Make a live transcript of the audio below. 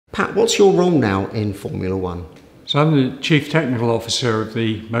Pat, what's your role now in Formula One? So I'm the Chief Technical Officer of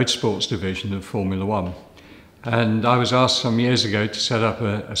the Motorsports Division of Formula One. And I was asked some years ago to set up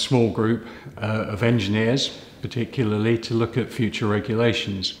a small group of engineers, particularly to look at future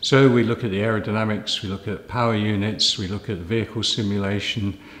regulations. So we look at the aerodynamics, we look at power units, we look at the vehicle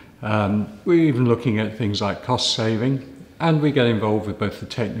simulation, we're even looking at things like cost saving, and we get involved with both the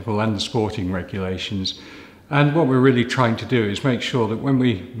technical and the sporting regulations. And what we're really trying to do is make sure that when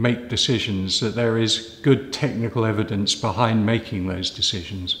we make decisions that there is good technical evidence behind making those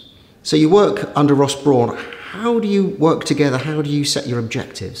decisions. So you work under Ross Brawn. How do you work together? How do you set your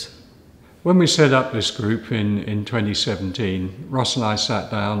objectives? When we set up this group in 2017, Ross and I sat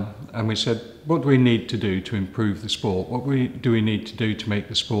down and we said, what do we need to do to improve the sport? What do we need to do to make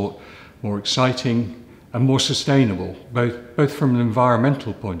the sport more exciting and more sustainable, both from an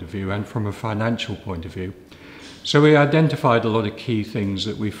environmental point of view and from a financial point of view? So we identified a lot of key things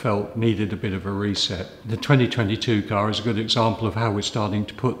that we felt needed a bit of a reset. The 2022 car is a good example of how we're starting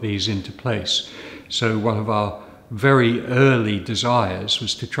to put these into place. So one of our very early desires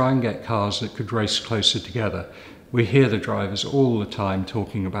was to try and get cars that could race closer together. We hear the drivers all the time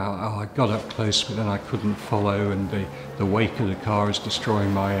talking about, oh, I got up close but then I couldn't follow, and the wake of the car is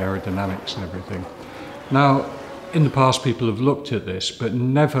destroying my aerodynamics and everything. Now, in the past, people have looked at this, but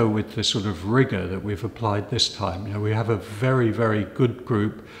never with the sort of rigour that we've applied this time. You know, we have a very, very good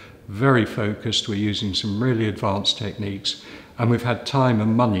group, very focused. We're using some really advanced techniques, and we've had time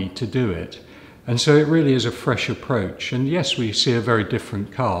and money to do it. And so it really is a fresh approach. And yes, we see a very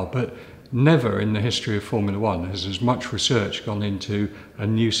different car, but never in the history of Formula One has as much research gone into a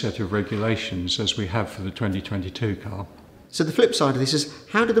new set of regulations as we have for the 2022 car. So the flip side of this is,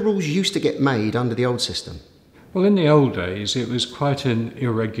 how did the rules used to get made under the old system? Well, in the old days, it was quite an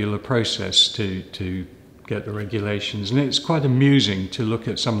irregular process to get the regulations, and it's quite amusing to look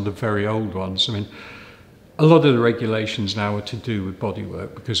at some of the very old ones. I mean, a lot of the regulations now are to do with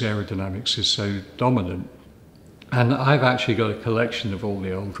bodywork because aerodynamics is so dominant. And I've actually got a collection of all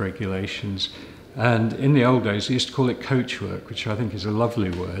the old regulations. And in the old days, they used to call it coachwork, which I think is a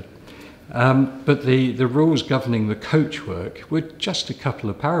lovely word. But the rules governing the coachwork were just a couple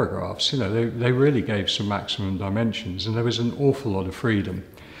of paragraphs. You know, they really gave some maximum dimensions, and there was an awful lot of freedom.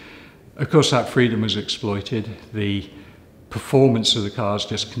 Of course, that freedom was exploited. The performance of the cars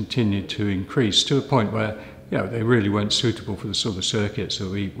just continued to increase to a point where, you know, they really weren't suitable for the sort of circuits that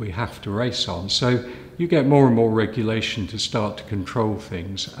we have to race on. So you get more and more regulation to start to control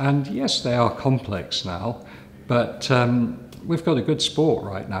things. And yes, they are complex now, but we've got a good sport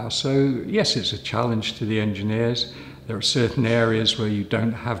right now. So yes, it's a challenge to the engineers. There are certain areas where you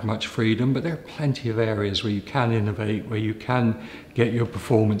don't have much freedom, but there are plenty of areas where you can innovate, where you can get your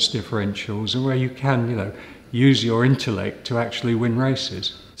performance differentials, and where you can, you know, use your intellect to actually win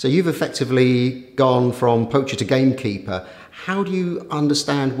races. So you've effectively gone from poacher to gamekeeper. How do you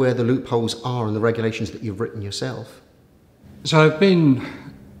understand where the loopholes are in the regulations that you've written yourself? So I've been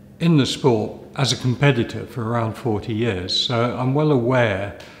in the sport as a competitor for around 40 years, so I'm well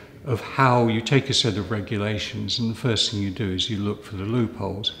aware of how you take a set of regulations and the first thing you do is you look for the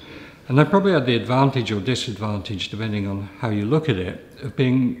loopholes. And I probably had the advantage or disadvantage, depending on how you look at it, of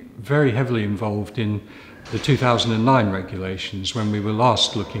being very heavily involved in the 2009 regulations when we were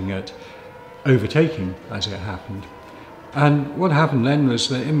last looking at overtaking as it happened. And what happened then was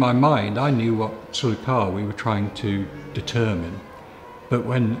that in my mind I knew what sort of car we were trying to determine. But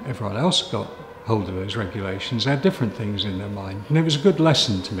when everyone else got hold of those regulations, they had different things in their mind. And it was a good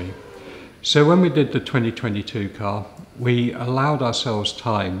lesson to me. So when we did the 2022 car, we allowed ourselves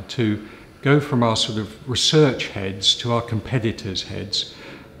time to go from our sort of research heads to our competitors' heads.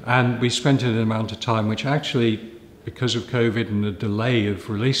 And we spent an amount of time which actually, because of COVID and the delay of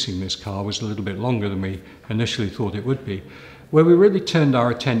releasing this car, was a little bit longer than we initially thought it would be, where we really turned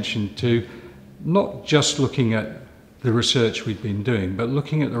our attention to not just looking at the research we'd been doing, but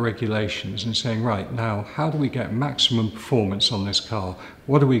looking at the regulations and saying, right, now, how do we get maximum performance on this car?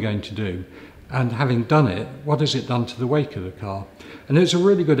 What are we going to do? And having done it, what has it done to the wake of the car? And it's a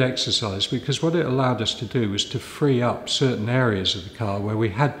really good exercise because what it allowed us to do was to free up certain areas of the car where we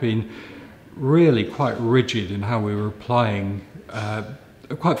had been really quite rigid in how we were applying,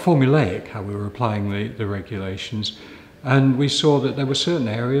 quite formulaic how we were applying the regulations. And we saw that there were certain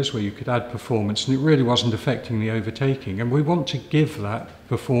areas where you could add performance and it really wasn't affecting the overtaking. And we want to give that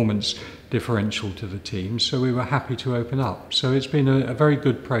performance differential to the team, so we were happy to open up. So it's been a very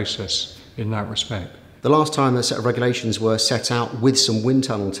good process in that respect. The last time a set of regulations were set out with some wind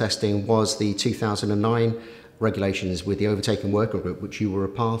tunnel testing was the 2009 regulations with the Overtaking working group, which you were a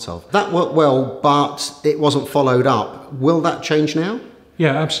part of. That worked well, but it wasn't followed up. Will that change now?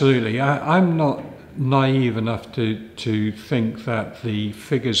 Yeah, absolutely. I'm not naive enough to think that the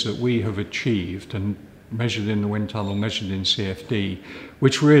figures that we have achieved and measured in the wind tunnel, measured in CFD,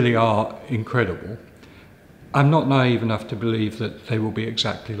 which really are incredible, I'm not naive enough to believe that they will be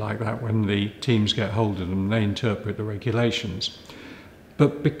exactly like that when the teams get hold of them and they interpret the regulations.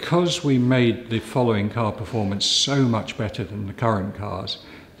 But because we made the following car performance so much better than the current cars,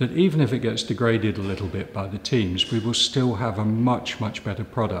 that even if it gets degraded a little bit by the teams, we will still have a much, much better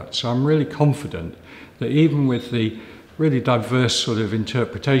product. So I'm really confident that even with the really diverse sort of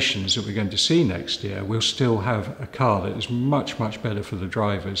interpretations that we're going to see next year, we'll still have a car that is much, much better for the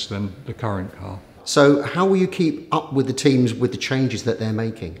drivers than the current car. So how will you keep up with the teams with the changes that they're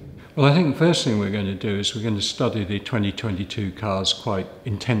making? Well, I think the first thing we're going to do is we're going to study the 2022 cars quite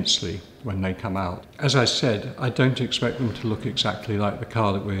intensely when they come out. As I said, I don't expect them to look exactly like the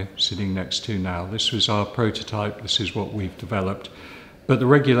car that we're sitting next to now. This was our prototype, this is what we've developed. But the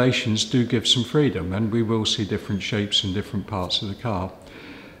regulations do give some freedom, and we will see different shapes in different parts of the car.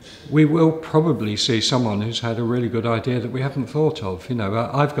 We will probably see someone who's had a really good idea that we haven't thought of. You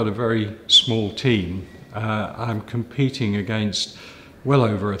know, I've got a very small team. I'm competing against well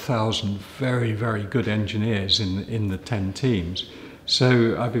over 1,000 very, very good engineers in the 10 teams.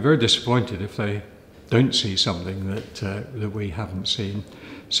 So I'd be very disappointed if they don't see something that we haven't seen.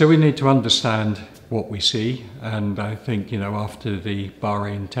 So we need to understand what we see, and I think, you know, after the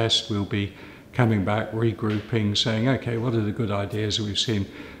Bahrain test, we'll be coming back, regrouping, saying, okay, what are the good ideas that we've seen?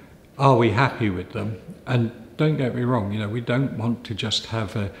 Are we happy with them? And don't get me wrong, you know, we don't want to just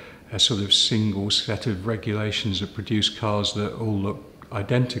have a sort of single set of regulations that produce cars that all look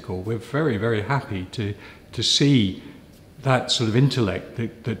identical. We're very, very happy to see that sort of intellect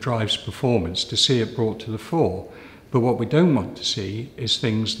that drives performance, to see it brought to the fore. But what we don't want to see is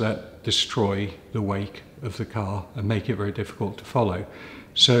things that destroy the wake of the car and make it very difficult to follow.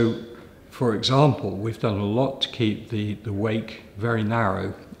 So, for example, we've done a lot to keep the wake very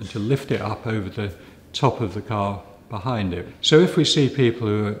narrow and to lift it up over the top of the car behind it. So if we see people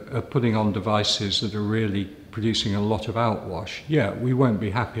who are putting on devices that are really producing a lot of outwash, yeah, we won't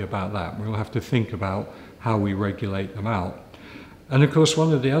be happy about that. We'll have to think about how we regulate them out. And of course,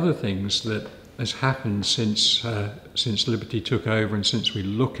 one of the other things that has happened since Liberty took over and since we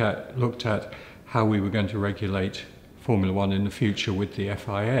looked at how we were going to regulate Formula One in the future with the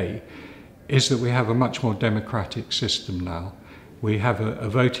FIA is that we have a much more democratic system now. We have a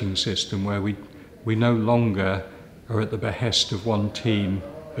voting system where we no longer are at the behest of one team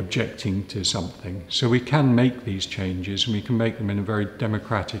objecting to something. So we can make these changes, and we can make them in a very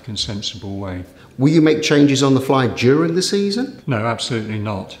democratic and sensible way. Will you make changes on the fly during the season? No, absolutely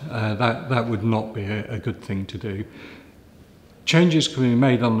not. That would not be a good thing to do. Changes can be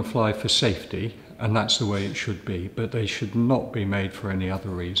made on the fly for safety, and that's the way it should be, but they should not be made for any other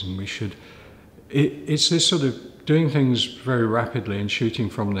reason. It's this sort of doing things very rapidly and shooting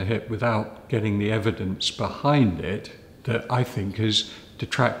from the hip without getting the evidence behind it that I think has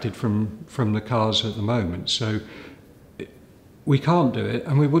detracted from the cars at the moment. So we can't do it,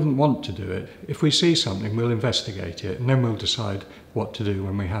 and we wouldn't want to do it. If we see something, we'll investigate it, and then we'll decide what to do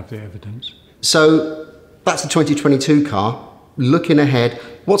when we have the evidence. So that's the 2022 car. Looking ahead,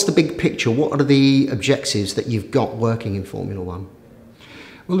 what's the big picture? What are the objectives that you've got working in Formula One?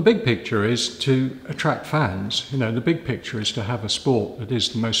 Well, the big picture is to attract fans. You know, the big picture is to have a sport that is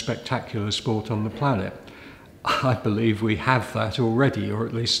the most spectacular sport on the planet. I believe we have that already, or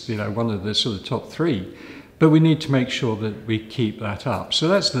at least, you know, one of the sort of top three. But we need to make sure that we keep that up. So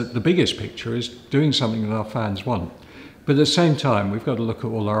that's the biggest picture, is doing something that our fans want. But at the same time, we've got to look at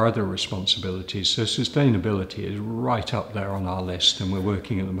all our other responsibilities. So sustainability is right up there on our list, and we're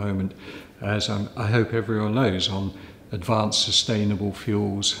working at the moment, as I hope everyone knows, on advanced sustainable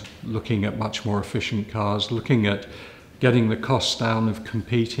fuels, looking at much more efficient cars, looking at getting the costs down of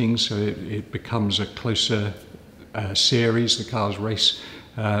competing so it becomes a closer series, the cars race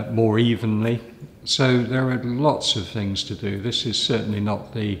more evenly. So there are lots of things to do. This is certainly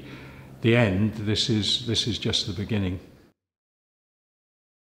not the end. This is just the beginning.